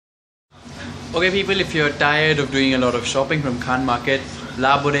Okay people, if you're tired of doing a lot of shopping from Khan Market,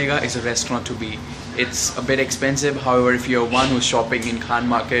 La Bodega is a restaurant to be. It's a bit expensive, however if you're one who's shopping in Khan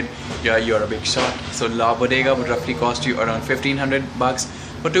Market, yeah, you're a big shot. So La Bodega would roughly cost you around 1500 bucks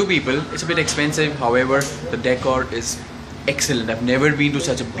for two people. It's a bit expensive, however the decor is excellent. I've never been to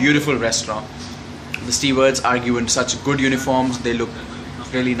such a beautiful restaurant. The stewards are given such good uniforms, they look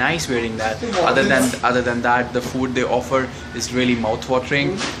really nice wearing that. Other than that, the food they offer is really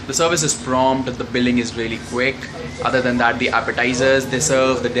mouth-watering. The service is prompt, the billing is really quick. Other than that, the appetizers they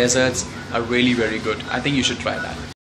serve, the desserts are really very good. I think you should try that.